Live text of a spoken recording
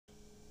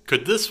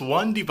Could this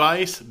one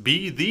device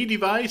be the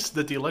device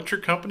that the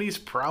electric companies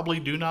probably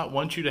do not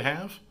want you to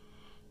have?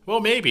 Well,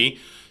 maybe.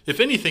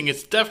 If anything,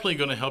 it's definitely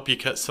going to help you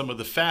cut some of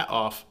the fat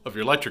off of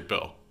your electric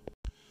bill.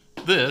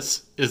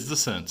 This is the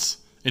Sense,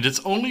 and its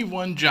only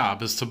one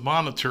job is to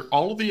monitor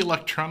all of the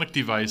electronic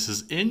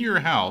devices in your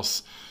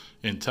house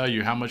and tell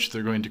you how much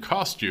they're going to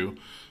cost you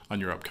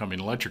on your upcoming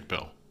electric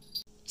bill.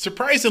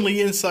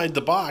 Surprisingly, inside the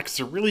box,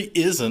 there really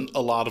isn't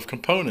a lot of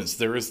components.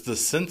 There is the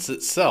Sense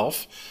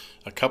itself,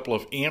 a couple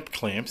of amp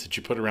clamps that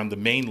you put around the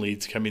main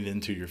leads coming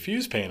into your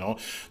fuse panel.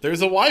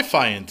 There's a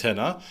Wi-Fi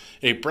antenna,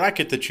 a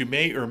bracket that you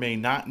may or may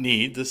not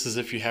need. This is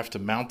if you have to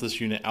mount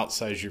this unit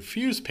outside your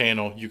fuse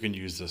panel, you can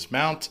use this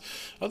mount.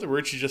 In other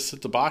words, you just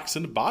sit the box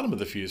in the bottom of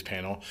the fuse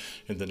panel,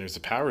 and then there's a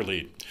power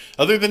lead.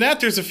 Other than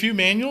that, there's a few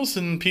manuals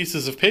and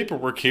pieces of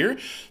paperwork here.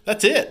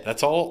 That's it.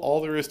 That's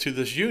all there is to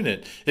this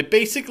unit. It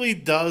basically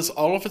does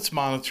all of its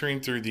monitoring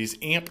through these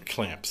amp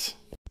clamps.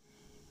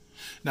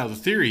 Now the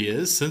theory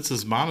is, since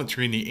it's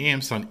monitoring the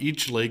amps on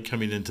each leg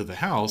coming into the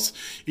house,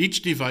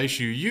 each device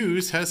you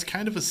use has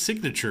kind of a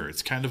signature.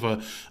 It's kind of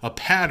a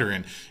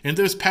pattern. And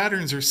those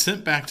patterns are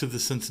sent back to the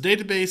Sense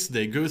database.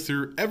 They go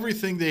through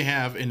everything they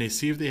have and they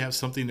see if they have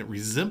something that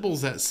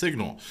resembles that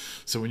signal.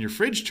 So when your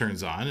fridge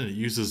turns on and it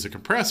uses a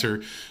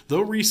compressor,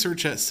 they'll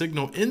research that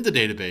signal in the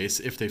database.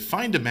 If they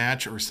find a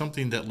match or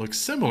something that looks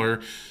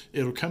similar,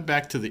 it'll come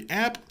back to the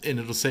app and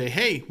it'll say,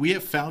 hey, we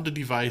have found a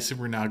device and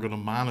we're now going to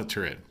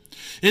monitor it.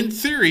 In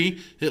theory,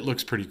 it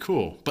looks pretty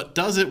cool, but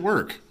does it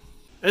work?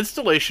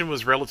 Installation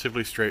was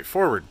relatively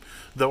straightforward.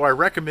 Though I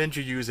recommend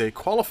you use a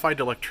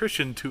qualified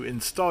electrician to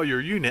install your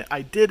unit,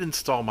 I did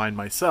install mine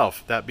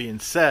myself. That being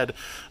said,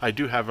 I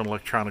do have an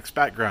electronics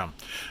background.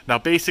 Now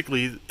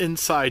basically,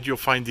 inside you'll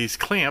find these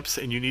clamps,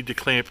 and you need to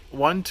clamp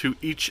one to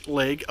each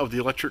leg of the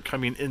electric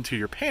coming into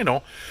your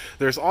panel.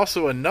 There's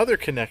also another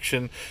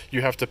connection.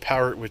 You have to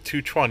power it with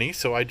 220,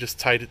 so I just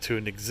tied it to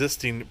an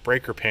existing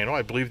breaker panel.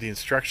 I believe the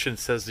instruction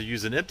says to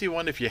use an empty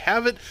one. If you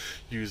have it,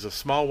 use a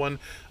small one.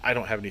 I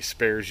don't have any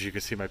spares. You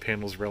can see my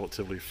panel is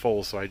relatively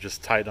full, so I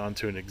just tied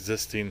onto an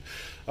existing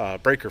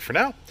breaker for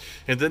now.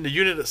 And then the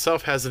unit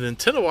itself has an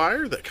antenna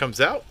wire that comes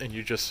out, and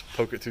you just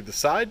poke it through the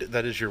side.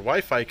 That is your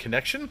Wi-Fi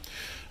connection.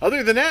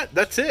 Other than that,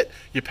 that's it.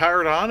 You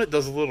power it on, it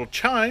does a little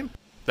chime.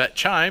 That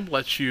chime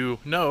lets you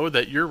know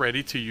that you're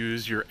ready to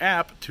use your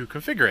app to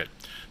configure it.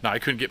 Now, I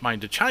couldn't get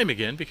mine to chime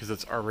again because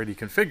it's already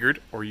configured,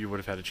 or you would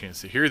have had a chance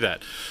to hear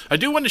that. I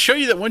do want to show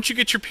you that once you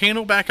get your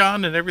panel back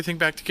on and everything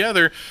back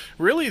together,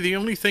 really the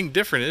only thing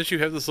different is you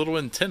have this little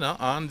antenna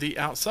on the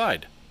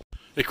outside.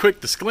 A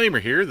quick disclaimer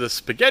here, the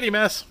spaghetti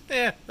mess,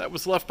 that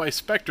was left by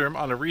Spectrum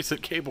on a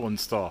recent cable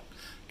install.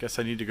 Guess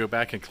I need to go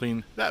back and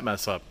clean that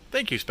mess up.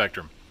 Thank you,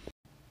 Spectrum.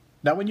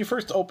 Now, when you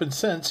first open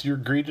Sense, you're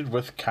greeted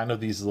with kind of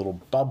these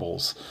little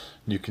bubbles.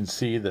 You can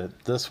see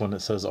that this one,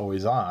 it says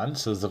always on,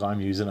 says that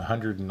I'm using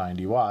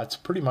 190 watts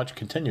pretty much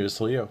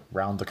continuously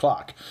around the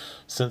clock.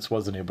 Sense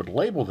wasn't able to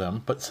label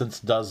them, but Sense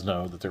does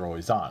know that they're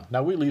always on.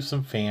 Now, we leave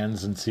some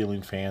fans and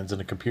ceiling fans and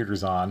the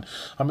computer's on.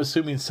 I'm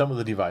assuming some of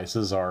the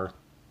devices are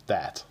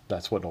that.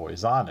 That's what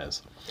always on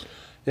is.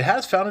 It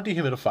has found a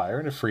dehumidifier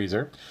and a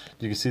freezer.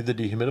 You can see the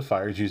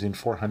dehumidifier is using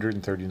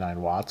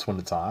 439 watts when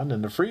it's on,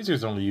 and the freezer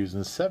is only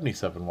using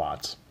 77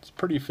 watts. It's a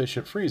pretty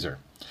efficient freezer.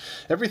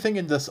 Everything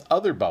in this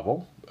other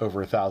bubble,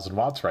 over 1,000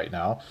 watts right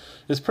now,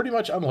 is pretty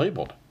much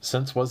unlabeled.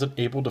 Sense wasn't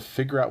able to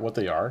figure out what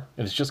they are,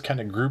 and it's just kind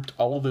of grouped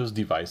all of those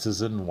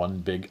devices in one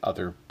big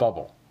other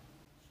bubble.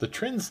 The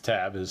Trends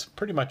tab is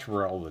pretty much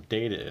where all the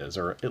data is,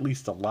 or at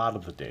least a lot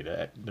of the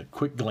data, the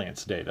quick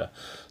glance data.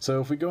 So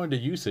if we go into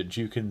usage,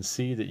 you can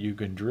see that you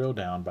can drill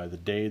down by the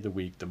day, the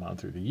week, the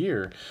month, or the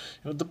year.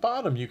 And at the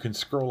bottom, you can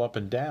scroll up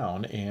and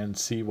down and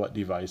see what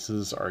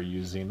devices are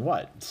using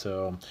what.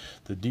 So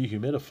the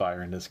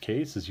dehumidifier in this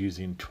case is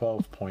using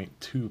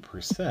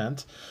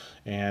 12.2%.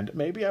 And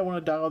maybe I want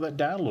to dial that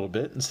down a little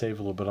bit and save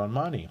a little bit on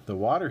money. The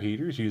water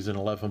heater is using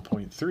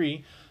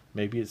 11.3.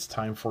 Maybe it's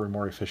time for a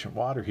more efficient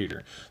water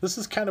heater. This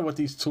is kind of what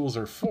these tools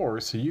are for,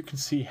 so you can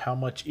see how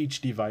much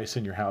each device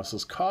in your house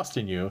is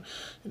costing you.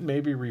 And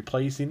maybe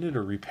replacing it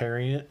or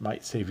repairing it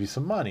might save you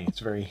some money.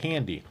 It's very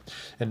handy.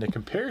 In the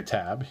Compare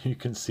tab, you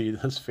can see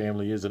this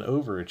family is an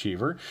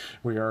overachiever.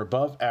 We are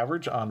above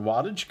average on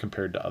wattage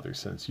compared to other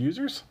Sense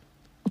users.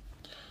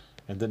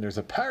 And then there's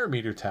a power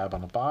meter tab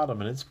on the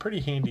bottom, and it's pretty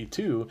handy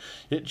too.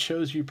 It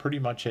shows you pretty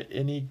much at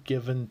any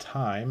given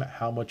time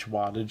how much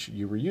wattage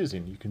you were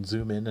using. You can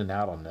zoom in and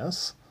out on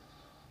this.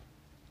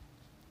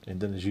 And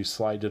then as you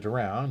slide it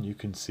around, you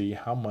can see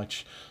how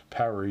much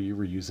power you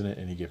were using at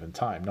any given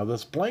time. Now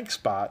this blank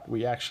spot,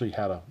 we actually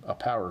had a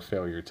power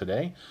failure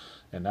today,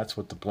 and that's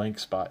what the blank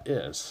spot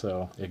is.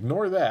 So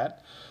ignore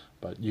that,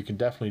 but you can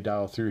definitely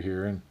dial through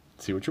here and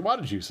see what your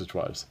wattage usage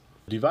was.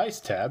 Device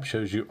tab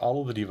shows you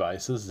all of the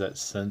devices that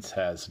Sense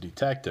has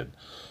detected.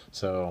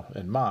 So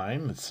in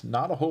mine, it's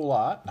not a whole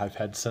lot. I've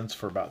had Sense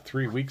for about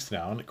 3 weeks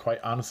now, and it quite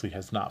honestly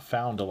has not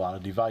found a lot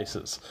of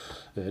devices.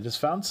 It has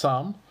found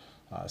some.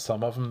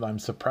 Some of them I'm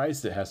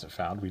surprised it hasn't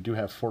found. We do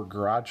have 4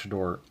 garage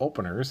door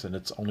openers, and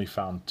it's only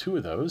found 2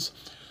 of those.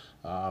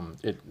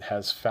 It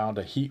has found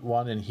a heat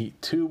 1 and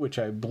heat 2, which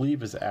I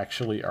believe is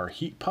actually our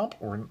heat pump,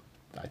 or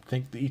I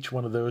think each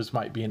one of those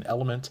might be an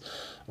element,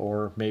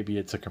 or maybe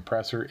it's a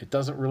compressor. It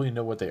doesn't really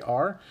know what they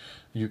are.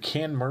 You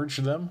can merge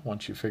them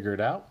once you figure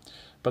it out.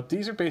 But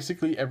these are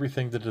basically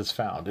everything that is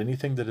found.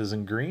 Anything that is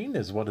in green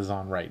is what is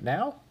on right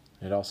now.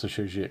 It also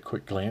shows you at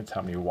quick glance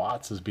how many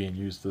watts is being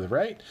used to the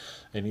right.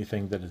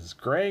 Anything that is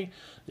gray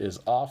is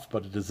off,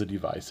 but it is a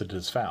device that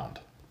is found.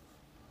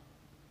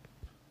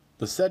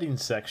 The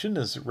settings section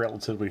is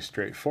relatively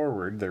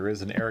straightforward. There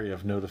is an area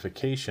of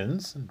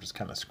notifications. And just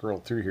kind of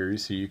scroll through here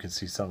so you can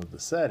see some of the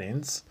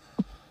settings.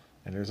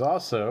 And there's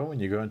also, when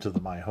you go into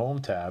the My Home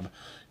tab,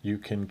 you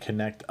can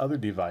connect other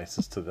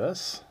devices to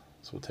this.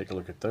 So we'll take a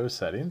look at those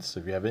settings.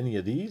 So if you have any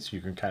of these, you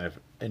can kind of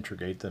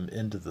integrate them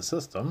into the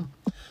system.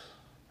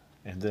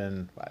 And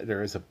then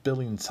there is a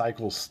billing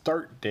cycle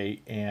start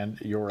date and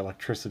your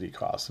electricity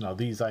costs. Now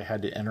these I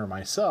had to enter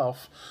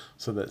myself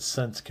so that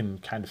Sense can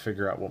kind of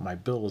figure out what my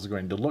bill is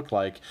going to look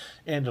like.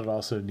 And it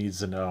also needs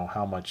to know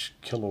how much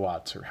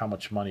kilowatts or how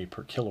much money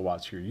per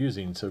kilowatts you're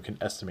using so it can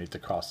estimate the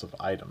cost of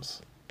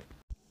items.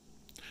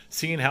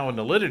 Seeing how in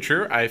the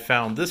literature I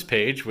found this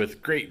page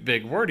with great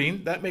big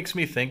wording, that makes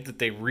me think that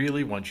they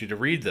really want you to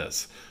read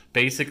this.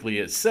 Basically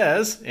it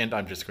says, and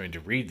I'm just going to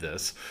read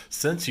this,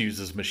 Sense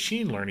uses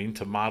machine learning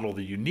to model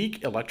the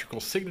unique electrical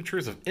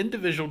signatures of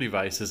individual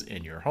devices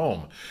in your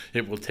home.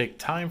 It will take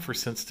time for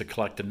Sense to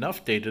collect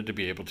enough data to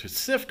be able to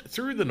sift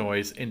through the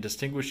noise and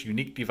distinguish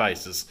unique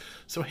devices,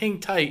 so hang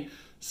tight.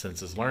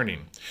 Sense is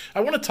learning. I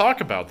want to talk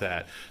about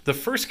that. The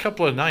first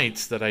couple of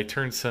nights that I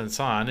turned Sense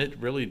on, it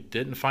really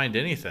didn't find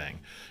anything.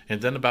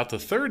 And then about the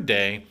third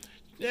day,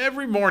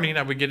 every morning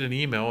I would get an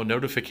email, a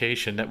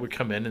notification that would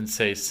come in and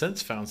say,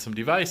 Sense found some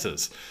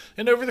devices.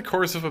 And over the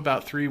course of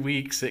about 3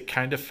 weeks, it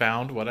kind of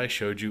found what I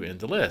showed you in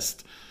the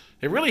list.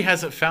 It really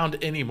hasn't found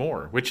any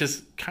more, which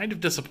is kind of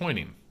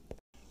disappointing.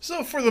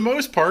 So for the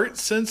most part,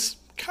 Sense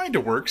kind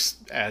of works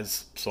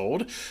as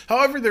sold.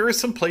 However, there are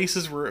some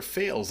places where it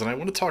fails, and I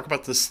want to talk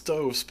about the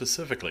stove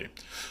specifically.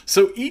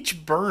 So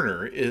each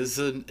burner is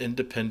an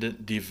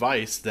independent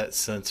device that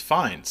Sense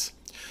finds.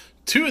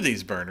 2 of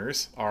these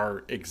burners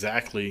are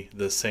exactly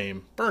the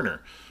same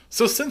burner.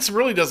 So Sense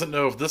really doesn't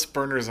know if this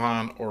burner's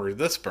on or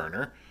this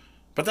burner,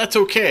 but that's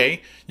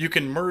okay. You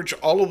can merge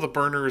all of the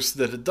burners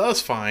that it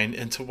does find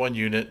into one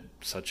unit,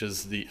 such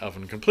as the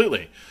oven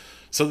completely.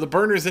 So the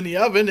burners in the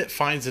oven, it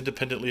finds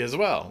independently as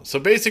well. So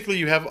basically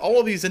you have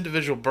all of these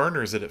individual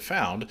burners that it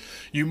found,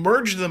 you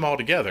merge them all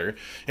together,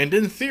 and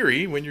in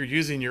theory, when you're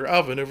using your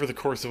oven over the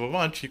course of a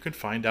month, you can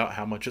find out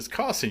how much it's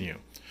costing you.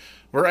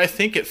 Where I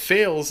think it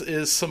fails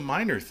is some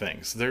minor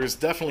things. There's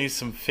definitely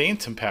some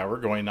phantom power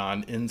going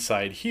on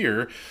inside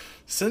here.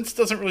 Sense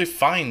doesn't really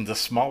find the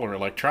smaller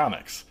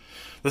electronics.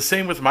 The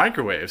same with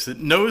microwaves. It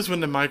knows when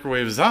the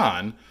microwave is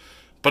on,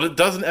 but it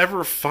doesn't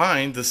ever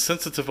find the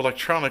sensitive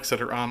electronics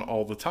that are on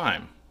all the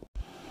time.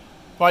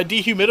 My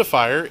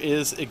dehumidifier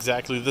is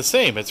exactly the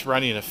same. It's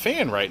running a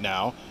fan right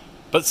now,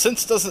 but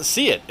Sense doesn't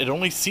see it. It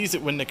only sees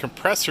it when the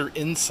compressor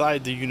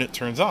inside the unit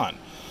turns on.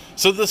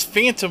 So this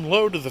phantom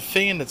load of the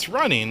fan that's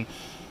running,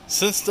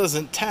 Sense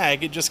doesn't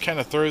tag, it just kind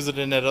of throws it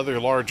in that other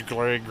large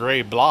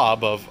gray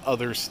blob of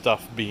other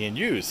stuff being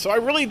used. So I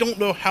really don't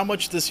know how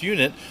much this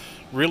unit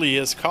really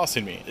is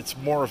costing me. It's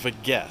more of a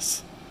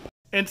guess.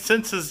 And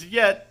Sense has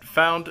yet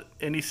found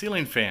any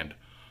ceiling fan,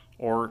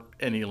 or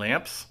any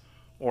lamps,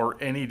 or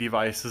any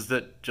devices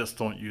that just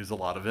don't use a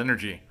lot of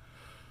energy.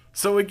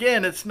 So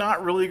again, it's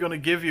not really going to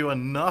give you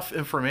enough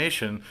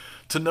information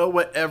to know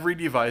what every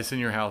device in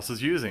your house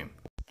is using.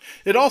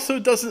 It also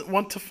doesn't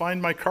want to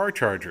find my car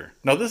charger.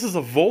 Now this is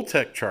a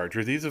Voltec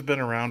charger. These have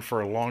been around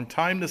for a long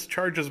time. This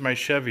charges my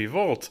Chevy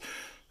Volt.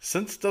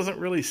 Sense doesn't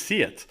really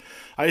see it.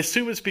 I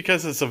assume it's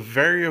because it's a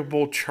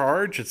variable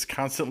charge. It's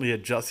constantly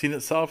adjusting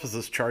itself as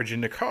it's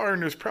charging the car,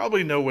 and there's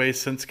probably no way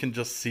Sense can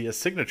just see a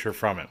signature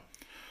from it.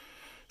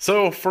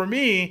 So for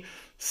me,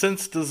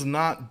 Sense does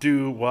not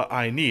do what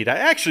I need. I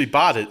actually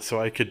bought it so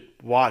I could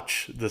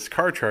watch this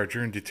car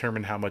charger and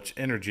determine how much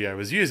energy I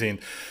was using.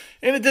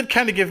 And it did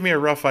kind of give me a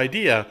rough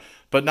idea,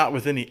 but not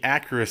with any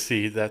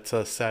accuracy that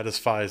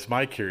satisfies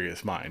my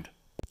curious mind.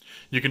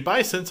 You can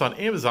buy Sense on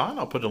Amazon.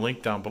 I'll put a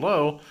link down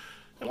below.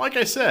 And like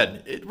I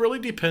said, it really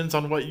depends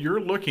on what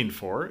you're looking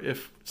for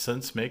if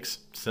Sense makes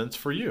sense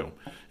for you.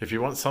 If you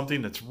want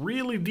something that's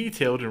really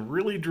detailed and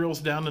really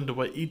drills down into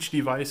what each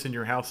device in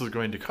your house is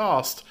going to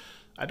cost,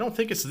 I don't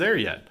think it's there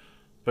yet.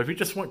 But if you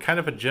just want kind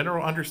of a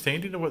general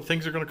understanding of what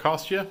things are going to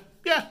cost you,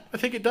 yeah, I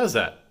think it does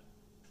that.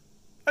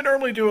 I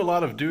normally do a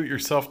lot of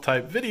do-it-yourself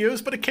type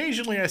videos, but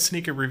occasionally I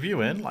sneak a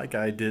review in like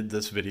I did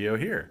this video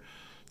here.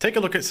 Take a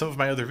look at some of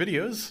my other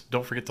videos.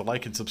 Don't forget to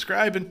like and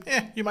subscribe,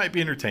 and you might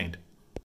be entertained.